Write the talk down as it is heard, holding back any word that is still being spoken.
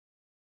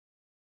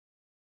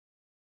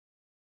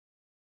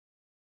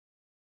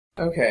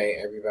Okay,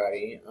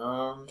 everybody.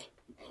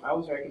 I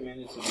was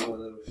recommended to do a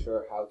little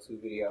short how-to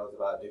videos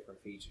about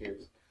different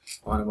features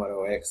on the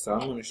Moto X. So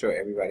I'm going to show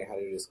everybody how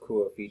to do this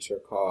cool feature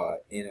called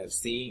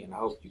NFC, and I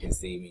hope you can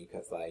see me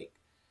because, like,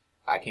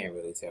 I can't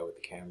really tell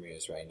what the camera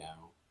is right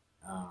now.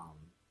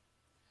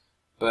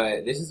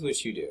 But this is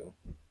what you do.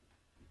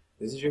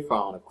 This is your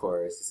phone, of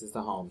course. This is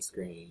the home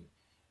screen,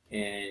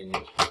 and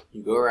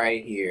you go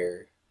right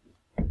here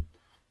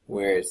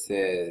where it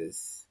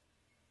says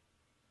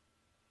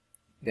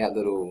that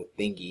little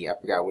thingy. I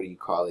forgot what do you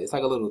call it. It's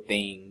like a little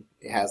thing.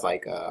 It has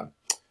like a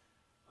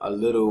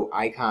little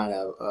icon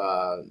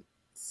of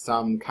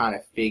some kind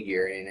of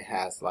figure, and it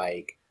has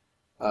like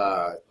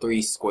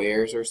three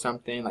squares or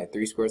something, like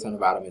three squares on the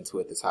bottom and two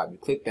at the top. You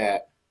click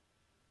that,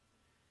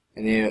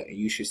 and then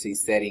you should see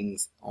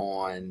settings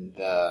on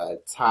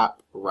the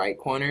top right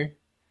corner.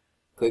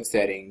 Click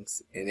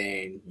settings, and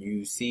then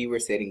you see where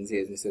settings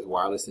is, and it says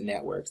wireless and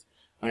networks.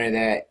 Under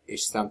that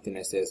is something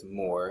that says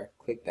more.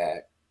 Click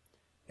that,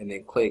 and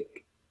then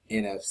click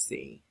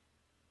NFC.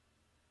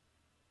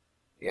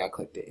 Yeah, I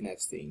clicked the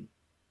NFC.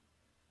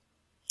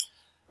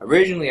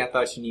 Originally, I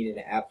thought you needed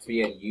an app to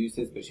be able to use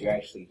this, but you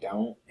actually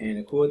don't. And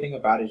the cool thing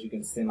about it is you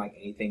can send like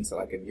anything. So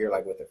like if you're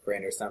like with a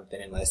friend or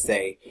something, and let's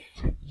say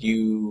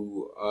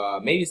you,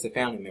 maybe it's a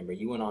family member,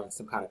 you went on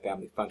some kind of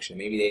family function,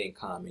 maybe they didn't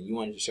come, and you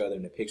wanted to show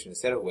them the picture.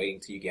 Instead of waiting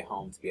till you get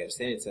home to be able to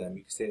send it to them,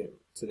 you can send it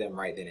to them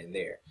right then and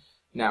there.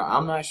 Now,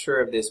 I'm not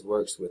sure if this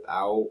works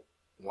without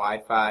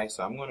Wi-Fi,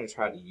 so I'm going to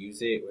try to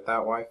use it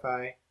without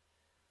Wi-Fi.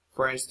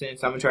 For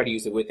instance, I'm going to try to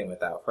use it with and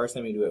without. First,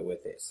 let me do it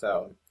with it.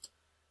 So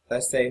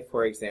let's say,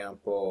 for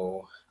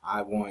example,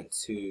 I want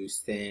to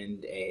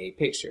send a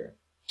picture.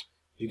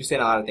 You can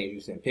send a lot of things. You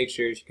can send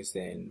pictures, you can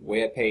send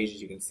web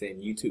pages, you can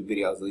send YouTube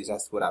videos. At least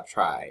that's what I've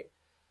tried.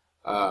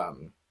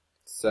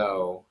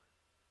 So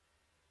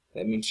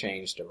let me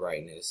change the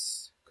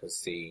brightness because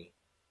see,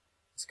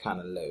 it's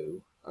kind of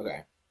low.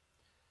 Okay.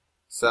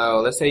 So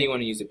let's say you want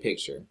to use a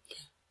picture.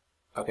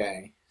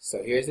 Okay, so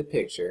here's a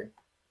picture.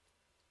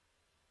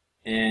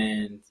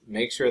 And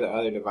make sure the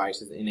other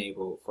device is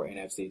enabled for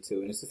NFC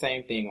too. And it's the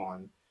same thing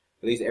on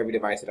at least every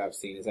device that I've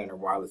seen is under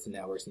wireless and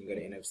networks, and you go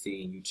to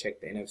NFC and you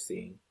check the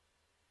NFC.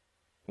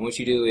 And what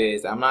you do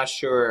is, I'm not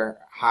sure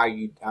how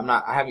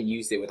I haven't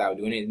used it without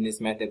doing it in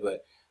this method,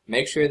 but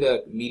make sure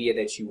the media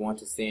that you want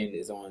to send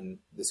is on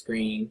the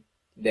screen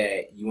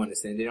that you want to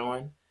send it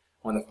on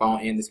the phone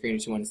and the screen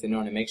that you want to send it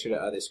on, and make sure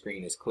the other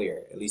screen is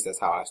clear. At least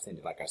that's how I send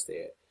it, like I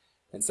said.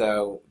 And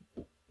so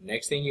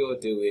next thing you'll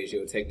do is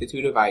you'll take the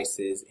two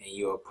devices and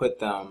you'll put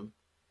them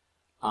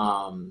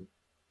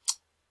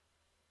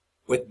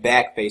with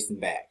back facing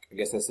back. I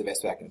guess that's the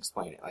best way I can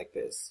explain it, like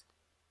this.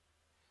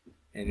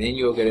 And then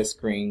you'll get a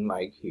screen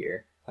like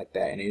here, like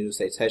that, and it'll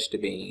say touch the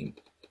beam.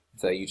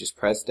 So you just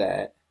press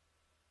that,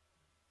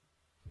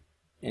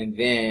 and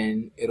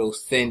then it'll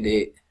send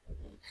it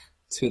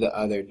to the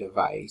other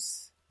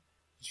device.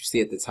 You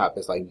see at the top,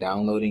 it's like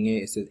downloading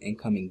it. It says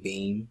incoming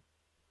beam.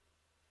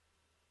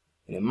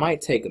 And it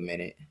might take a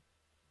minute.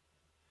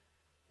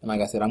 And like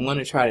I said, I'm going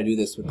to try to do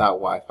this without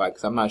Wi-Fi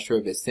because I'm not sure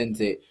if it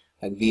sends it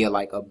like via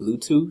like a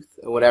Bluetooth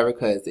or whatever,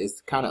 because it's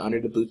kind of under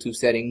the Bluetooth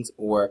settings,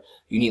 or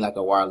you need like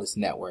a wireless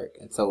network.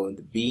 And so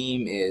the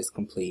beam is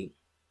complete.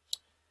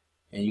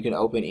 And you can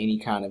open any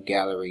kind of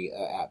gallery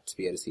app to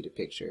be able to see the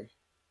picture.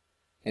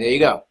 And there you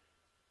go.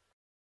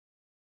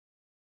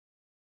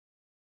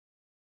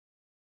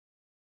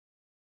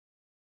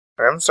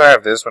 I'm sorry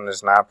if this one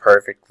is not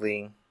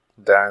perfectly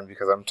done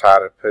because I'm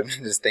tired of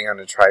putting this thing on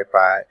the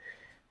tripod,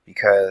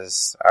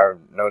 because I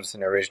noticed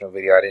in the original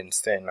video I didn't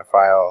send a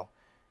file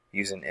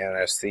using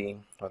NFC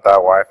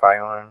without Wi-Fi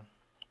on.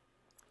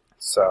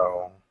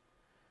 So,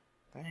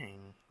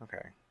 dang,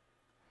 okay.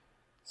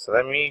 So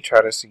let me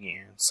try this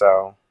again.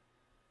 So,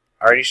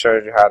 I already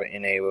showed you how to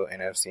enable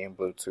NFC and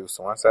Bluetooth.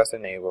 So once that's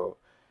enabled,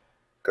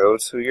 go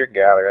to your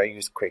gallery. I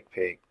use Quick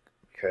Pick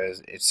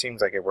because it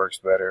seems like it works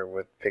better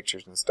with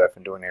pictures and stuff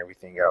and doing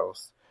everything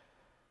else.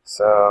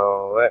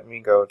 So let me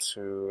go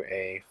to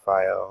a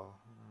file.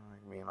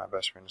 Me and my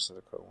best friend, this is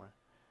a cool one.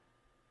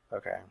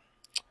 Okay.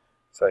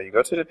 So you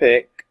go to the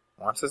pick.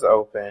 Once it's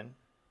open,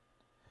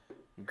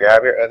 you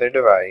grab your other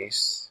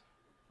device.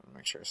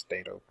 Make sure it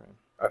stayed open.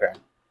 Okay.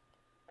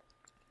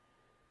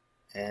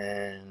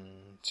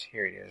 And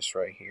here it is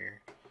right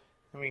here.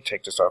 Let me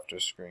take this off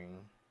the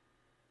screen.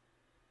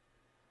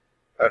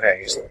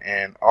 Okay,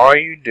 and all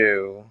you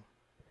do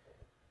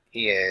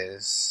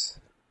is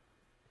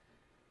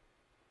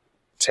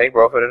take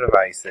both of the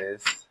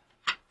devices.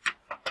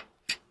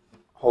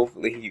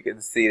 Hopefully you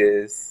can see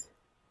this.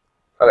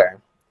 Okay,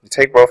 you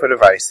take both of the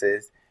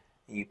devices,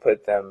 and you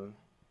put them,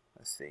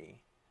 let's see,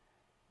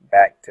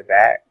 back to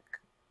back,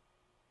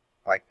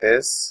 like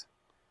this.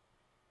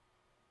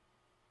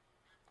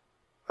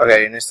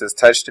 Okay, and it says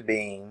touch the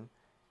beam,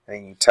 and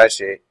then you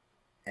touch it,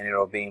 and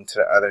it'll beam to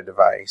the other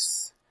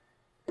device.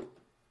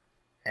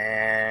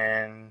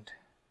 And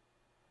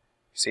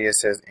see, it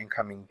says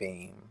incoming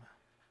beam.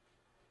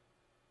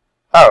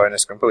 Oh, and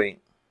it's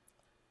complete.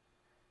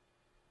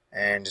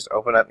 And just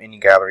open up any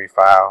gallery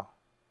file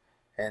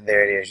And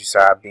there it is. You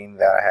saw I beamed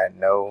that I had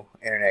no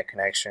internet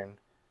connection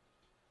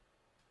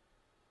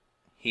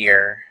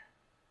here.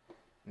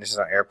 This is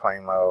on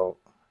airplane mode.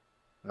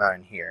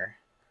 None here.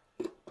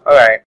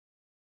 Alright.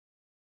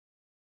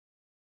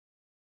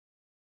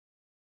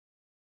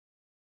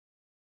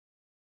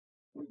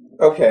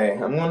 Okay,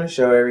 I'm going to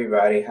show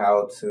everybody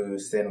how to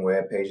send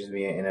web pages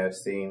via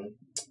NFC.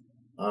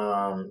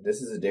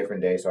 This is a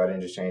different day, so I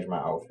didn't just change my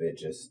outfit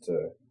just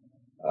to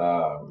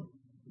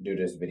do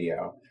this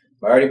video.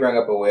 I already bring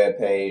up a web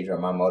page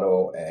on my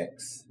Moto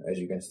X, as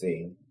you can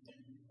see.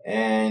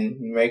 And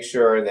make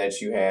sure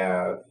that you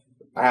have,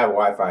 I have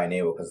Wi-Fi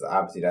enabled because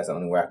obviously that's the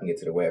only way I can get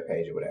to the web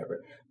page or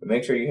whatever. But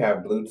make sure you have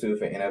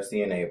Bluetooth and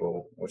NFC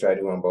enabled, which I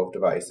do on both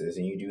devices.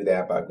 And you do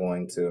that by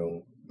going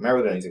to, I'm not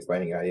really going to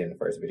explain it, I did in the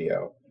first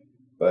video.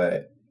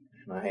 But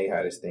I hate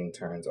how this thing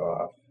turns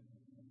off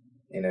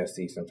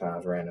NFC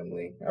sometimes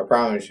randomly. I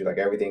promise you, like,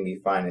 everything be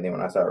fine, and then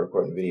when I start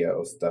recording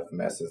videos, stuff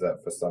messes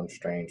up for some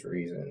strange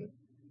reason.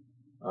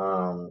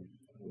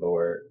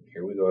 Lord,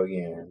 here we go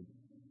again.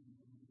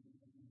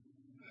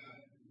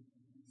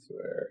 I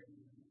swear.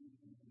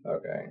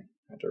 Okay,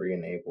 I have to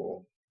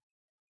re-enable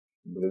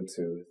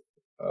Bluetooth.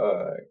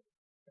 I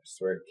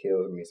swear it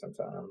kills me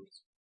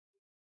sometimes.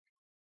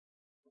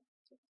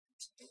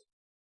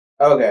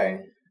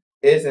 Okay,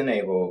 it's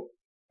enabled.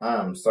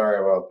 I'm sorry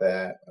about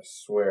that. I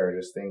swear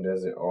this thing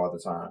does it all the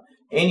time.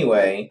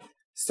 Anyway,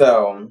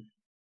 so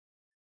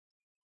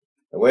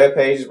the web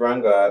page is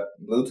brung up.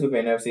 Bluetooth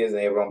and NFC is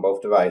enabled on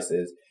both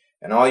devices.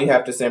 And all you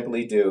have to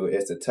simply do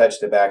is to touch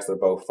the backs of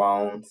both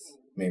phones.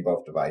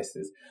 Both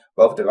devices.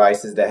 Both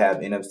devices that have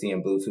NFC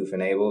and Bluetooth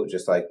enabled,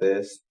 just like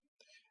this.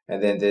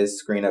 And then this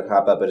screen will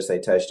pop up. It'll say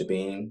touch to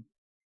beam.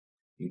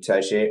 You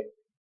touch it.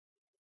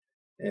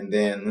 And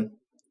then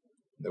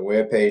the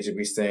web page will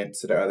be sent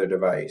to the other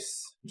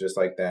device, just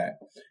like that.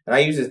 And I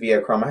use this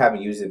via Chrome. I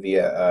haven't used it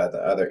via the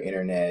other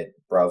internet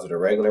browser, the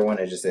regular one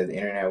that just says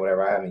internet,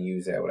 whatever. I haven't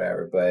used that,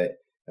 whatever. But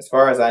as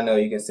far as I know,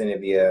 you can send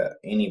it via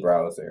any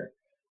browser,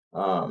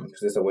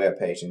 because it's a web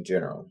page in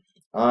general.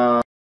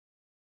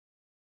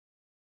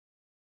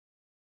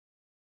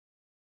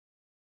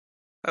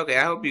 Okay,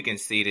 I hope you can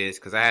see this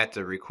because I had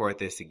to record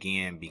this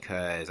again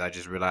because I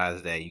just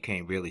realized that you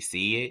can't really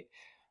see it.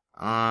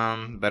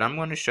 But I'm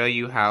going to show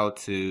you how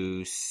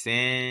to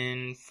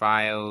send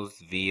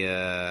files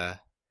via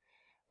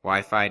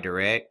Wi-Fi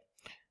direct.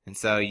 And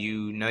so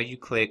you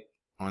click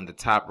on the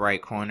top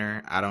right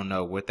corner. I don't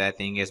know what that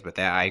thing is, but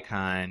that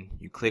icon,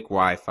 you click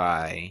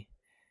Wi-Fi.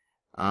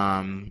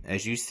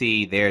 As you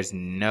see, there's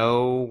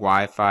no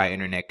Wi-Fi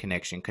internet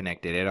connection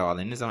connected at all.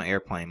 And it's on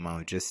airplane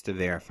mode just to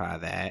verify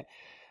that.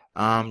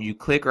 You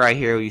click right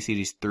here where you see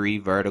these 3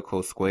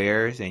 vertical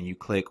squares and you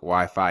click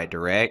Wi-Fi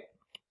direct.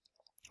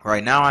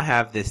 Right now I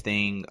have this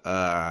thing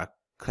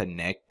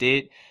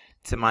connected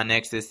to my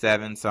Nexus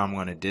 7, so I'm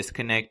going to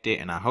disconnect it,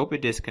 and I hope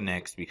it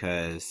disconnects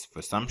because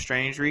for some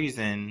strange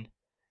reason,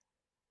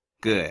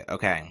 good.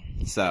 Okay,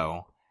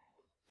 so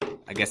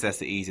I guess that's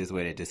the easiest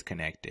way to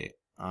disconnect it.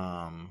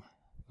 Go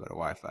to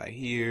Wi-Fi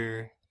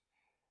here,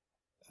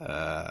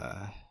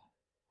 Wi-Fi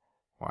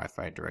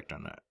direct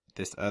on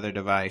this other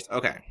device.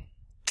 Okay.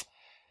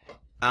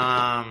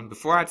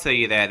 Before I tell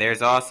you that,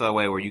 there's also a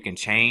way where you can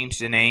change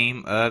the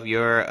name of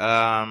your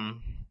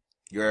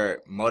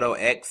Moto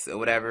X or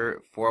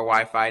whatever for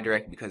Wi-Fi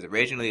direct, because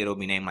originally it'll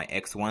be named like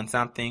X1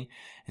 something.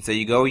 And so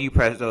you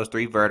press those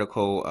three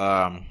vertical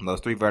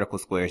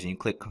squares and you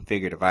click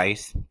configure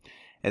device.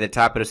 At the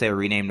top it'll say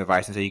rename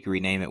device, and so you can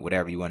rename it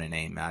whatever you want to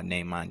name. I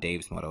named mine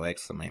Dave's Moto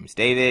X, so my name is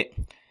David,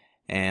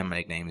 and my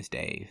nickname is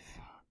Dave.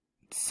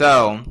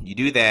 So you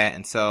do that,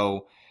 and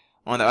so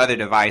on the other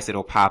device,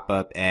 it'll pop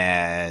up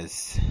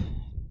as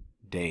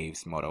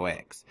Dave's Moto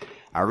X.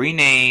 I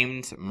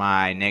renamed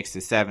my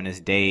Nexus 7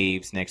 as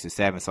Dave's Nexus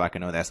 7 so I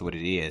can know that's what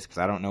it is, because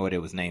I don't know what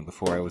it was named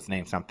before. It was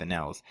named something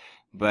else.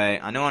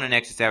 But I know on the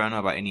Nexus 7, I don't know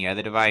about any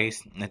other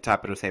device. On the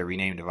top, it'll say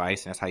rename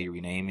device, and that's how you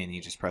rename it. And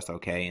you just press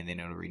OK, and then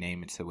it'll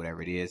rename it to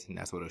whatever it is, and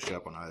that's what it'll show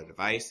up on the other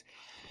device.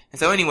 And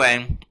so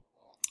anyway,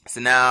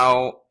 so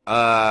now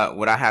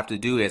what I have to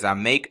do is I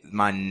make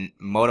my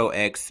Moto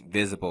X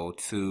visible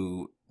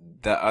to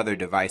the other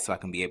device so I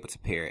can be able to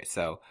pair it.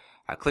 So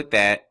I click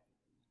that,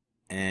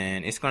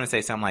 and it's going to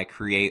say something like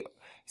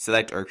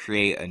select or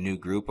create a new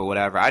group or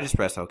whatever. I just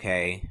press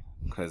OK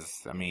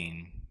because, I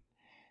mean,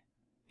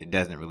 it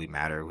doesn't really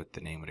matter what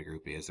the name of the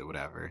group is or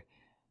whatever.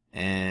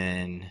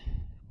 And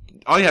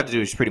all you have to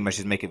do is pretty much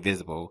just make it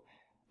visible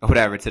or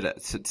whatever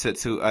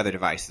to other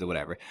devices or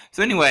whatever.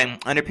 So anyway,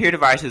 under peer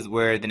devices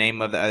where the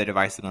name of the other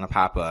device is going to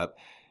pop up,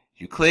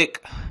 you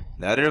click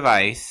the other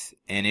device,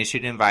 and it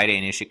should invite it,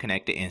 and it should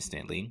connect it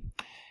instantly.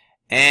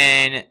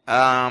 And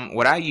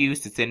what I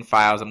use to send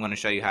files, I'm going to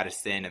show you how to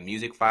send a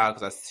music file,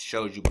 because I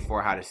showed you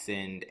before how to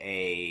send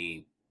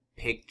a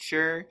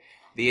picture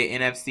via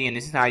NFC, and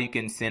this is how you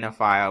can send a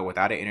file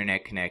without an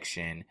internet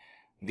connection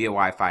via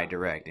Wi-Fi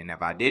direct. And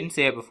if I didn't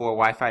say it before,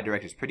 Wi-Fi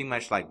direct is pretty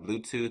much like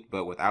Bluetooth,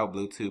 but without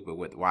Bluetooth, but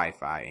with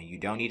Wi-Fi. And you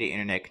don't need an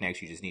internet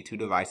connection, you just need two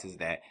devices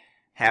that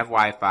have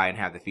Wi-Fi and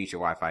have the feature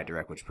Wi-Fi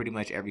Direct, which pretty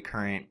much every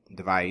current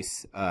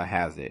device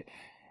has it.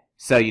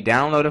 So you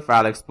download a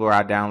File Explorer.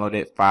 I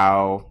downloaded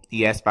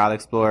ES File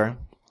Explorer.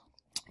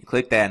 You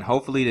click that, and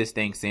hopefully this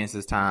thing sends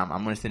this time.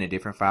 I'm going to send a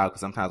different file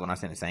because sometimes when I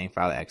send the same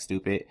file, it acts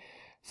stupid.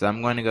 So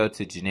I'm going to go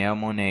to Janelle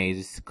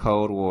Monáe's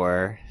Cold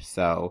War.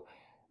 So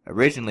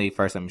originally,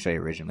 first let me show you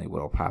originally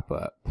what will pop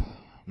up.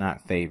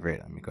 Not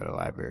favorite. Let me go to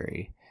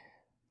library.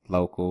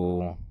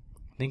 Local.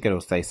 I think it'll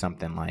say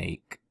something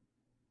like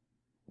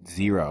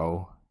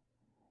 0.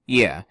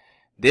 Yeah.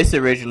 This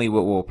originally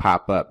what will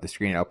pop up. The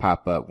screen will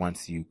pop up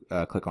once you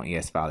click on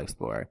ES File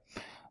Explorer.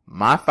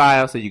 My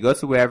file, so you go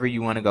to wherever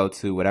you want to go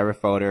to, whatever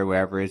folder,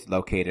 wherever it's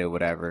located,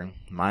 whatever.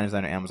 Mine is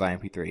under Amazon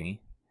MP3.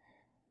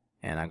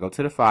 And I go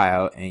to the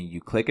file, and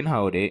you click and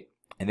hold it,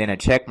 and then a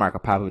check mark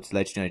will pop up to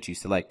let you know that you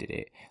selected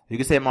it. You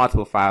can send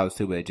multiple files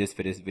too, but just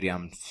for this video,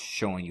 I'm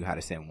showing you how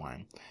to send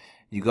one.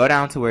 You go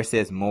down to where it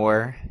says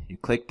More, you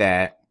click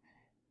that,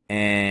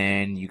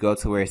 and you go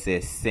to where it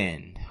says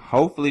Send.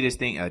 Hopefully this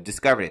thing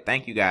discovered it.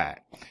 Thank you,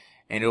 God.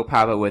 And it'll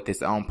pop up with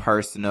its own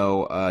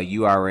personal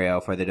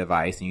URL for the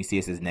device. And you see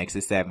it says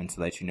Nexus 7 to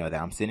let you know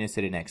that I'm sending it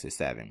to the Nexus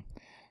 7.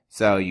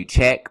 So you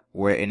check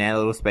where in that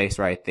little space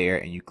right there,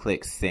 and you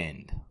click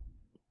Send.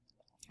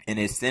 And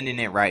it's sending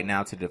it right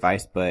now to the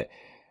device, but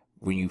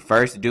when you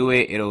first do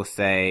it, it'll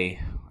say,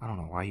 I don't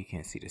know why you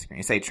can't see the screen.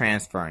 It say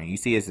transferring. You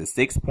see it's a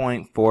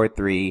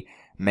 6.43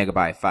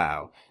 megabyte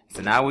file.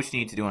 So now what you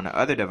need to do on the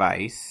other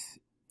device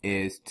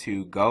is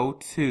to go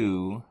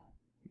to,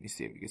 let me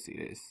see if you can see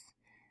this.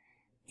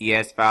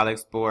 ES File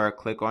Explorer,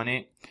 click on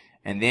it,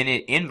 and then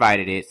it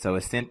invited it, so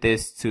it sent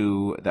this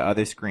to the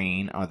other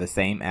screen on the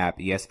same app,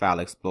 ES File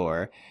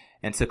Explorer.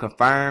 And to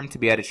confirm to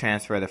be able to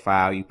transfer the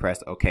file, you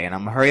press OK. And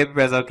I'm going to hurry up and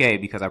press OK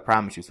because I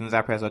promise you, as soon as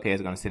I press OK,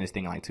 it's going to send this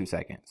thing in like 2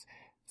 seconds.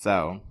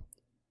 So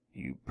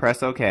you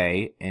press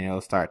OK, and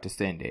it'll start to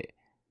send it.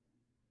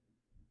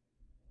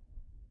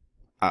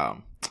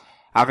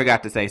 I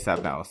forgot to say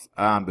something else.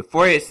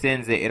 Before it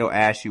sends it, it'll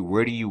ask you,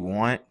 where do you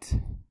want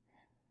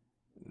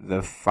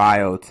the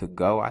file to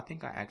go? I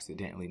think I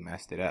accidentally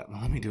messed it up.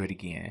 Let me do it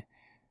again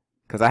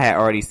because I had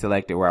already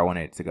selected where I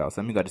wanted it to go.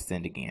 So let me go to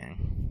send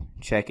again.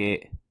 Check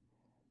it.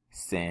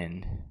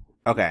 Send.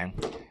 Okay.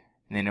 And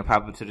then it'll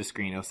pop up to the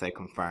screen. It'll say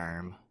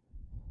confirm.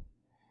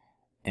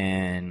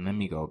 And let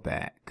me go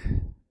back.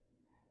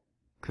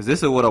 Because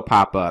this is what'll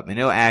pop up. And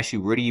it'll ask you,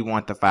 where do you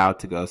want the file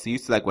to go? So you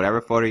select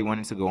whatever folder you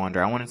want it to go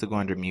under. I want it to go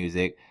under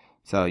music.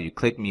 So you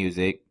click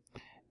music.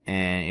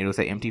 And it'll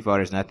say empty folder.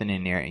 There's nothing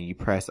in there. And you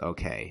press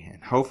OK.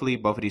 And hopefully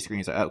both of these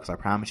screens are up. Because I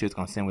promise you it's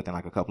going to send within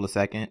like a couple of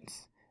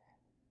seconds.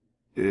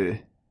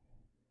 Okay.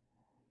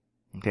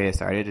 It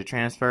started to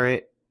transfer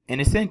it. And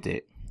it sent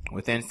it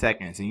within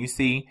seconds. And you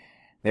see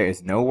there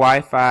is no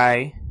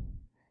Wi-Fi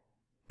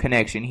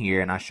connection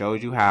here, and I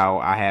showed you how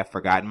I have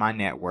forgotten my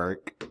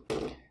network,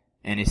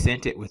 and it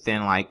sent it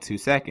within like 2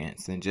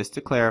 seconds. And just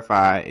to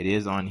clarify, it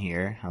is on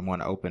here. I'm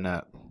going to open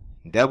up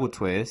Double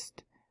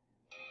Twist,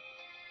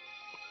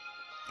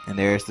 and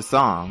there's the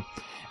song.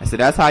 And so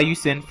that's how you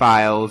send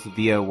files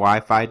via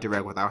Wi-Fi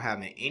Direct without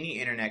having any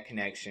internet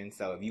connection.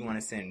 So if you want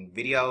to send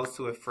videos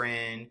to a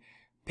friend,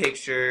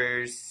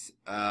 pictures,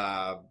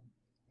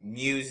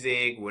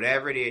 music,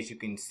 whatever it is, you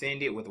can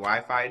send it with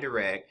Wi-Fi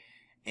Direct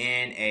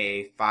in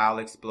a file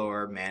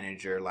explorer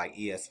manager like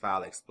ES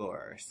File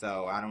Explorer.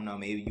 So I don't know,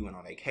 maybe you went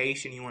on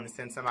vacation, you want to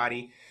send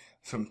somebody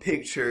some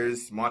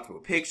pictures,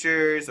 multiple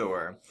pictures,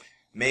 or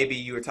maybe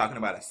you were talking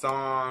about a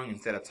song.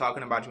 Instead of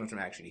talking about it, you want them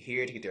to actually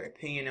hear it to get their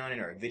opinion on it,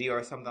 or a video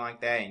or something like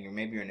that, and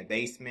maybe you're in the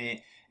basement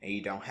and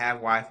you don't have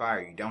Wi-Fi,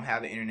 or you don't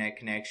have an internet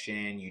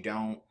connection, you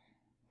don't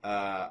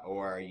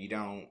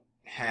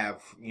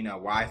have,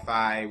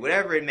 Wi-Fi,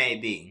 whatever it may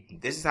be.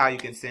 This is how you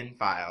can send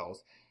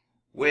files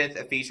with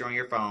a feature on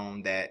your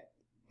phone that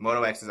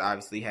Moto X's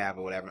obviously have,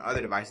 or whatever, and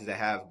other devices that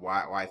have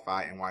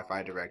Wi-Fi and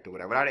Wi-Fi Direct or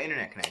whatever without an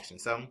internet connection.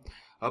 So,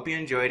 hope you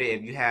enjoyed it.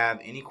 If you have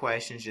any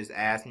questions, just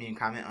ask me and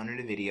comment under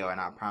the video,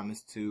 and I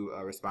promise to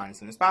respond as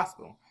soon as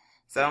possible.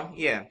 So,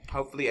 yeah,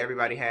 hopefully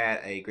everybody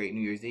had a great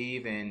New Year's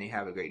Eve, and they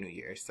have a great New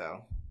Year.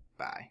 So,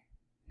 bye.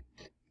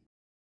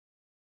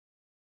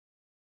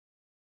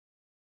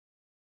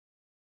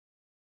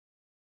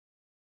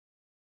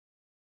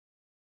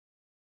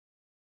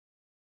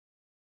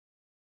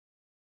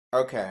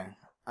 Okay,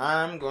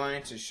 I'm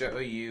going to show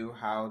you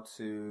how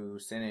to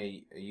send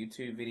a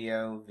YouTube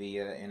video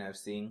via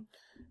NFC.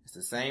 It's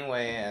the same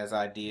way as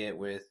I did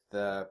with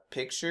the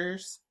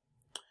pictures.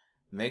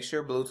 Make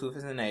sure Bluetooth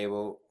is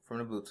enabled from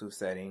the Bluetooth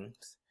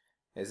settings.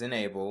 Is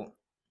enabled.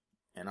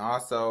 And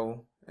that's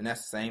the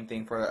same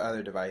thing for the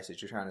other device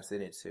that you're trying to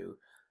send it to.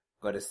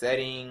 Go to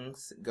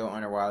settings, go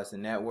under wireless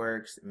and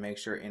networks, make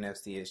sure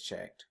NFC is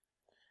checked.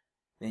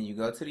 Then you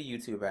go to the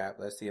YouTube app.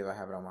 Let's see if I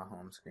have it on my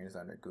home screen. It's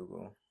under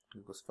Google's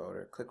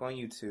folder. Click on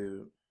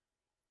YouTube.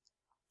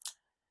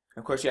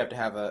 Of course, you have to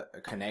have a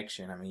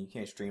connection. I mean, you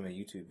can't stream a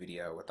YouTube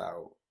video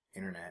without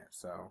internet.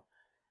 So,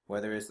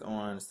 whether it's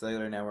on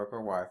cellular network or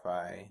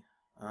Wi-Fi,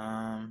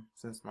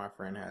 since my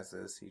friend has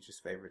this, he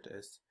just favored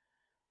this,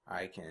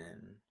 I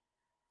can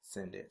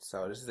send it.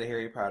 So this is a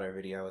Harry Potter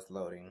video. It's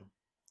loading.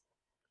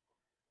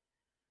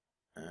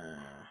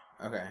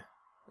 Okay.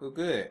 Oh,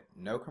 good.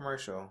 No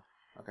commercial.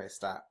 Okay,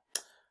 stop.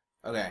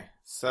 Okay,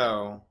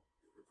 so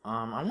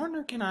I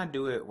wonder, can I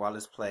do it while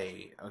it's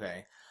played?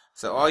 Okay,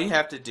 so all you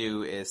have to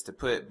do is to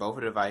put both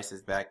of the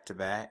devices back to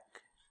back.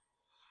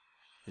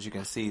 As you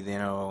can see,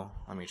 then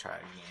let me try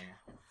it again.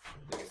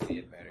 You can see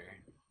it better.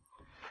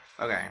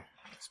 Okay,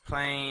 it's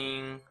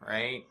playing,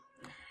 right?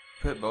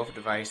 Put both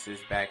devices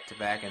back to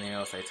back, and then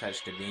it'll say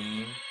touch the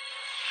beam.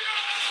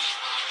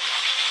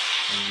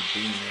 And you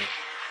beam it.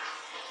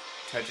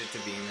 Touch it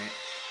to beam it.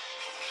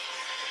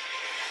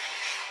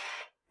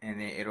 And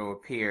then it'll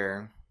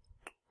appear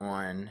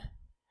on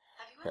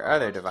your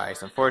other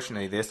device.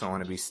 Unfortunately, this one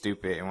want to be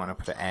stupid and want to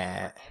put an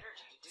ad.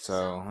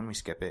 So let me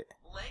skip it.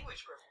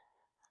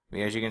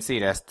 But as you can see,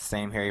 that's the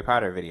same Harry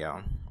Potter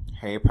video.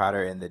 Harry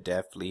Potter and the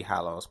Deathly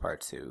Hallows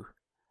Part 2.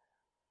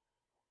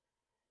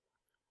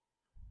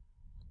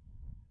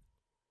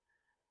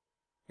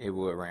 It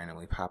will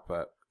randomly pop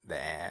up the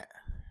ad.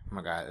 Oh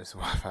my god, this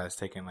Wi-Fi is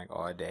taking like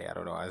all day. I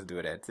don't know how to do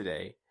it at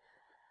today.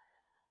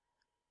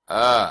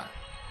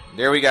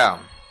 There we go.